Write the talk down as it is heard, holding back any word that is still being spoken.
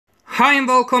Hi and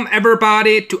welcome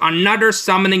everybody to another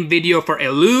summoning video for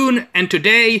Elune, and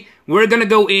today we're gonna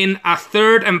go in a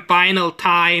third and final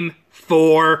time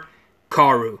for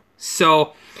Karu.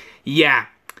 So yeah,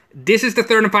 this is the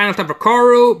third and final time for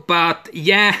Karu, but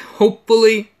yeah,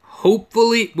 hopefully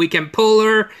we can pull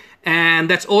her, and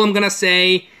that's all I'm gonna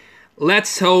say.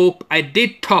 Let's hope. I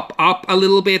did top up a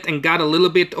little bit and got a little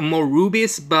bit more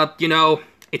rubies, but you know,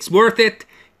 it's worth it.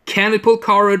 Can we pull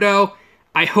Karu though?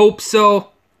 I hope so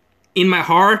in my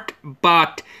heart,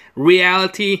 but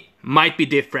reality might be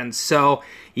different. So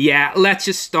yeah, let's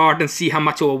just start and see how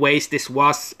much of a waste this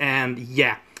was. And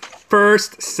yeah,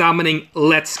 first summoning,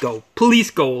 let's go. Please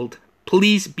gold.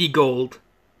 Please be gold.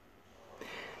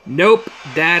 Nope,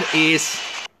 that is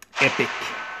epic.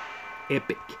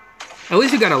 Epic. At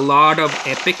least we got a lot of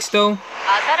epics though,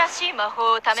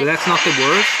 so that's not the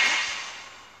worst.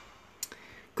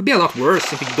 Could be a lot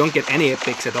worse if you don't get any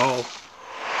epics at all.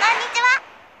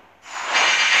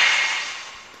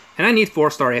 And I need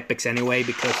 4-star epics anyway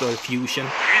because of fusion.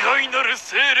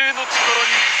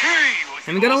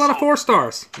 And we got a lot of 4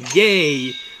 stars.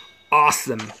 Yay!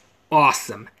 Awesome.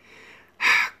 Awesome.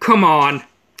 Come on.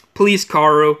 Please,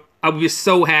 Karu. I would be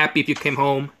so happy if you came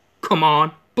home. Come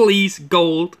on. Please,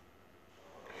 gold.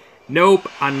 Nope.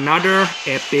 Another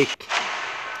epic.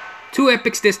 2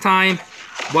 epics this time.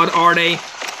 What are they?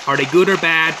 Are they good or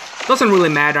bad? Doesn't really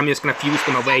matter. I'm just gonna fuse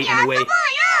them away anyway.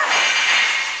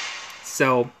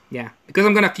 So, yeah, because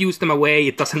I'm gonna fuse them away,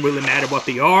 it doesn't really matter what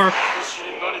they are.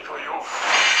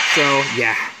 So,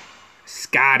 yeah.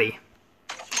 Scotty.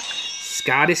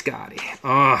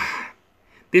 Oh,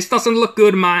 this doesn't look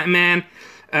good, man.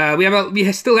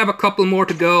 We still have a couple more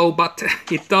to go, but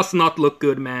it does not look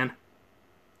good, man.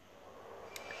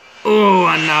 Oh,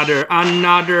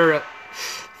 another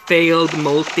failed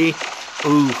multi.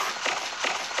 Ooh.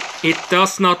 It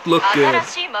does not look good.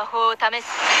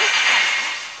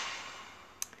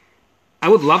 I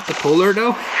would love to pull her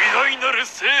though.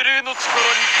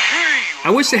 I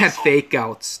wish they had fake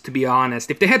outs, to be honest.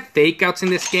 If they had fake outs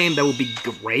in this game, that would be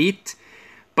great.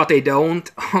 But they don't.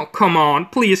 Oh, come on.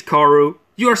 Please, Karu.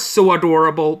 You are so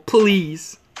adorable.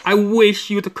 Please. I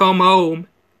wish you to come home.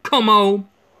 Come home.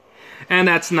 And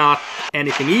that's not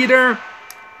anything either.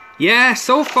 Yeah,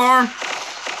 so far,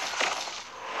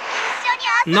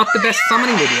 not the best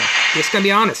summoning video. Just gonna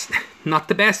be honest. Not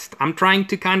the best. I'm trying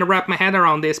to kind of wrap my head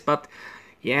around this, but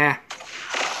yeah.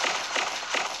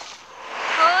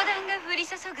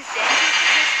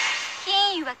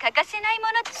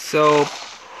 So,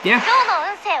 yeah.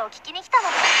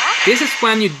 This is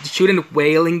when you shouldn't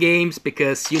wail in games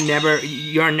because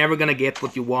you're never gonna get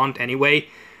what you want anyway.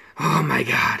 Oh my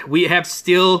god. We have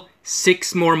still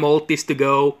 6 more multis to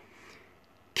go.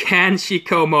 Can she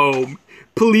come home?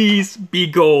 Please be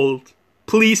gold.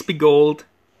 Please be gold.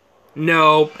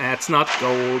 No, that's not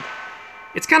gold.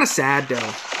 It's kind of sad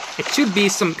though. It should be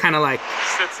some kind of like,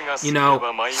 you know,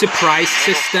 surprise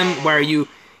system where you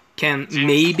can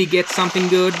maybe get something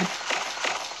good.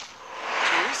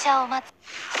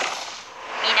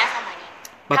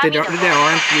 But there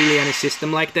aren't really any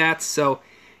system like that, so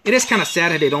it is kind of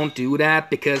sad that they don't do that,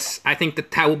 because I think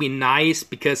that would be nice,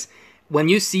 because when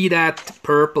you see that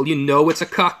purple, you know it's a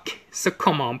cuck. So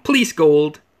come on, please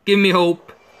gold. Give me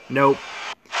hope. Nope.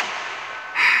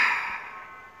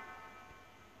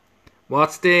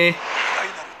 What's the...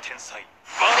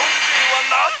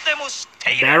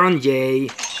 Baron J.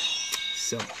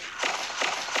 So...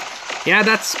 yeah,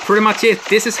 that's pretty much it.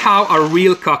 This is how a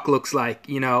real cuck looks like,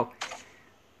 you know.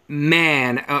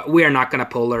 Man, we are not gonna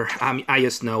pull her. I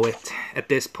just know it at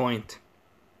this point.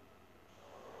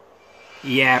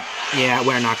 Yeah,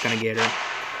 we're not gonna get her.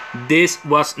 This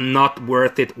was not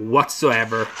worth it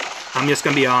whatsoever. I'm just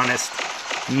gonna be honest.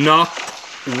 Not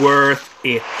worth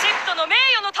it.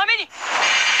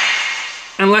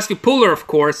 Unless we pull her, of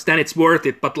course, then it's worth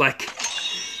it, but like...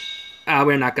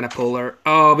 we're not gonna pull her.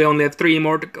 Oh, we only have 3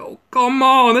 more to go. Come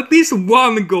on, at least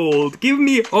 1 gold. Give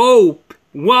me hope.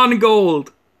 1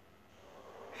 gold.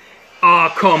 Oh,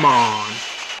 come on.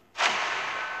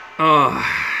 Oh.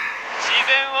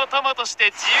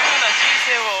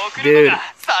 Dude,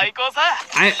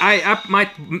 I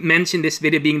might mention this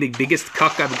video being the biggest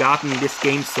cuck I've gotten in this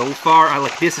game so far.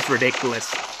 This is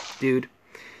ridiculous, dude.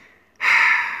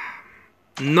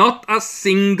 Not a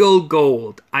single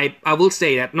gold. I will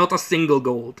say that, not a single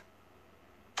gold.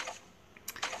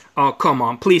 Oh, come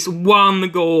on, please, 1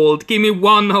 gold. Give me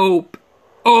 1 hope.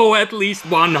 Oh, at least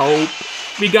 1 hope.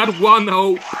 We got 1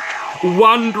 hope.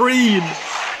 1 dream.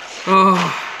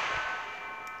 Oh.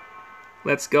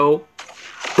 Let's go.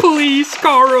 Please,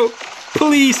 Karu.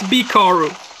 Please be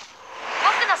Karu.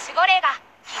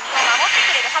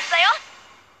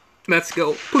 Let's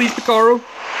go. Please be Karu.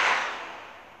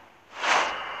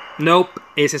 Nope,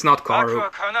 this is not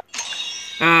Karu.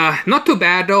 Not too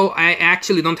bad though. I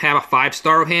actually don't have a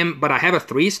 5-star of him, but I have a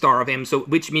 3-star of him, so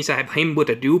which means I have him with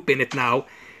a dupe in it now.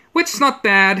 Which is not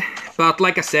bad, but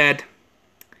like I said,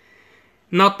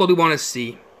 not what we want to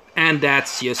see. And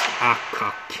that's just a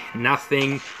cock.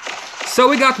 Nothing. So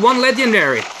we got 1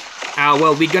 legendary.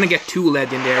 Well, we're gonna get 2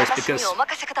 legendaries because,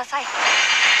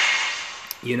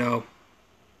 you know,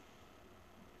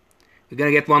 we're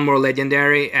gonna get 1 more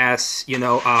legendary as, you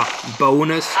know, a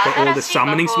bonus for all the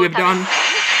summonings we've done.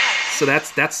 So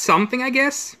that's something, I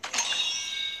guess.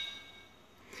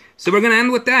 So we're gonna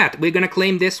end with that. We're gonna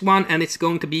claim this one, and it's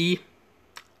going to be,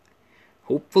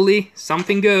 hopefully,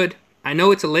 something good. I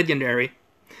know it's a legendary.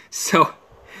 So,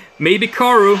 maybe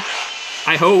Karu.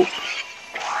 I hope.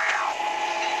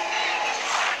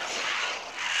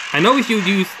 I know if you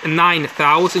use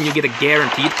 9,000, you get a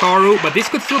guaranteed Karu, but this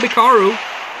could still be Karu.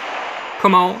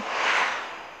 Come on.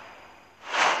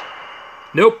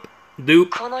 Nope.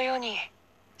 Dupe.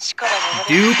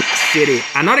 Dupe City.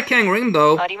 Another Kangrim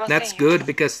though. That's good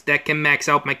because that can max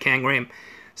out my Kangrim.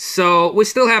 So we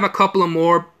still have a couple of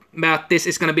more, but this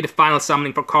is going to be the final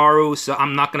summoning for Karu, so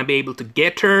I'm not going to be able to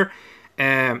get her.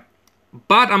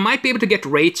 But I might be able to get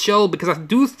Rachel because I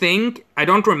do think, I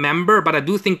don't remember, but I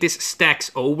do think this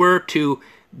stacks over to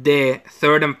the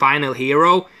 3rd and final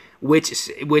hero, which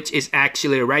is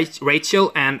actually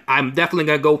Rachel, and I'm definitely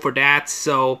gonna go for that.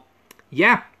 So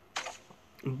yeah,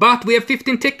 but we have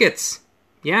 15 tickets.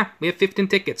 Yeah, we have 15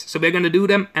 tickets, so we're gonna do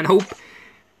them and hope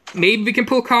maybe we can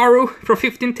pull Karu for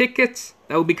 15 tickets.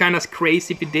 That would be kind of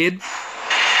crazy if we did,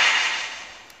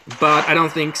 but I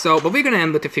don't think so. But we're gonna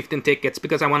end with the 15 tickets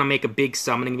because I want to make a big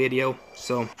summoning video.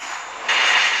 So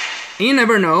you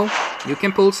never know, you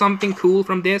can pull something cool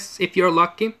from this if you're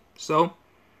lucky. So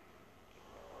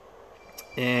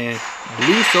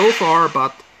blue so far,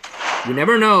 but you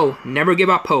never know. Never give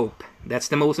up hope. That's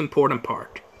the most important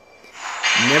part.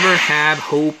 Never have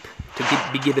hope to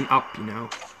be given up, you know.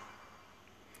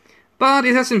 But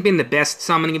it hasn't been the best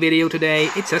summoning video today.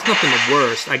 It has not been the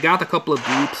worst. I got a couple of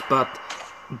dupes, but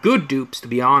good dupes, to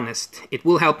be honest. It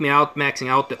will help me out maxing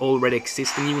out the already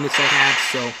existing units I have,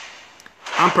 so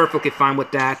I'm perfectly fine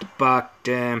with that. But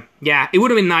yeah, it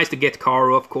would have been nice to get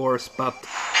Karu, of course, but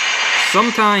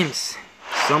sometimes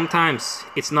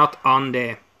it's not on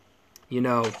the, you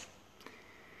know,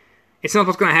 it's not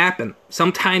what's gonna happen.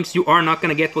 Sometimes you are not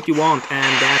gonna get what you want,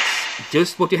 and that's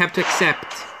just what you have to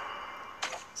accept.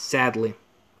 Sadly.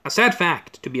 A sad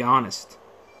fact, to be honest.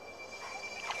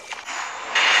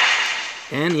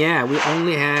 And yeah, we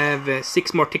only have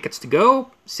 6 more tickets to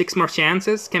go. 6 more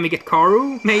chances. Can we get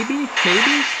Karu? Maybe,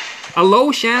 maybe. A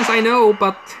low chance, I know,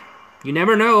 but you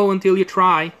never know until you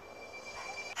try.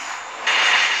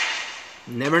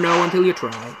 Never know until you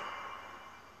try.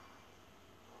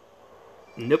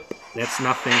 Nope, that's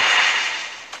nothing.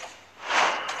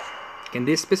 Can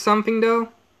this be something though?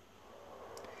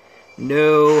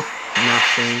 No,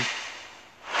 nothing.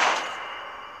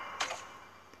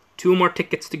 2 more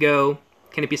tickets to go.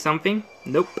 Can it be something?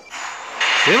 Nope.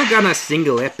 We haven't gotten a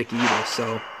single epic either,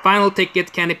 so final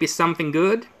ticket, can it be something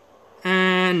good?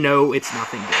 No, it's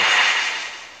nothing good.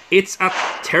 It's a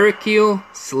Terrakill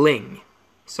Sling.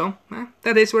 So,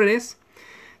 that is what it is.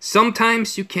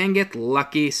 Sometimes you can get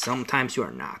lucky, sometimes you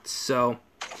are not. So,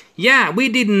 yeah, we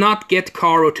did not get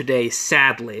Karu today,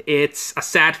 sadly. It's a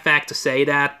sad fact to say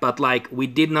that, but like, we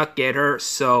did not get her,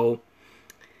 so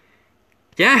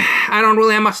yeah, I don't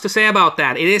really have much to say about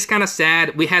that. It is kind of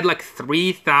sad. We had like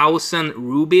 3,000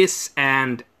 rubies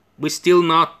and we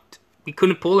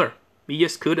couldn't pull her. We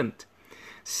just couldn't.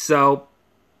 So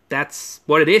that's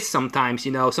what it is sometimes,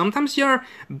 you know. Sometimes your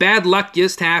bad luck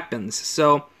just happens.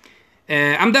 So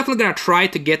I'm definitely gonna try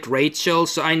to get Rachel.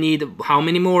 So I need how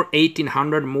many more?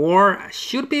 1,800 more. I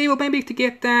should be able maybe to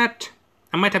get that.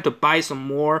 I might have to buy some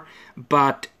more,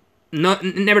 but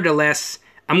nevertheless,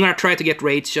 I'm gonna try to get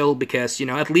Rachel because, you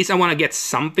know, at least I want to get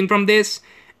something from this.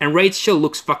 And Rachel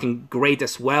looks fucking great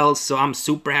as well, so I'm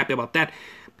super happy about that.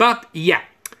 But yeah,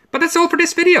 but that's all for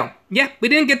this video. Yeah, we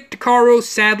didn't get Karu,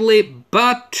 sadly,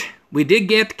 but we did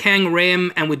get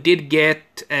Kangrim, and we did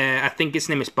get, I think his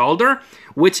name is Balder,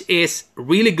 which is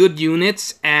really good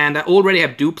units, and I already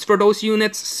have dupes for those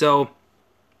units, so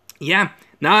yeah.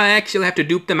 Now I actually have to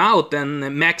dupe them out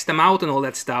and max them out and all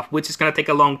that stuff, which is gonna take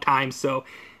a long time, so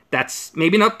that's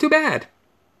maybe not too bad.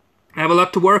 I have a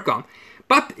lot to work on.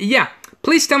 But yeah,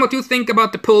 please tell me what you think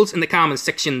about the pulls in the comments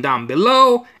section down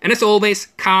below. And as always,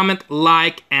 comment,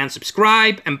 like, and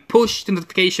subscribe. And push the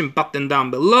notification button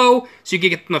down below so you can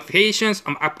get notifications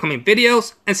on upcoming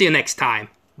videos. And see you next time.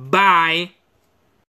 Bye!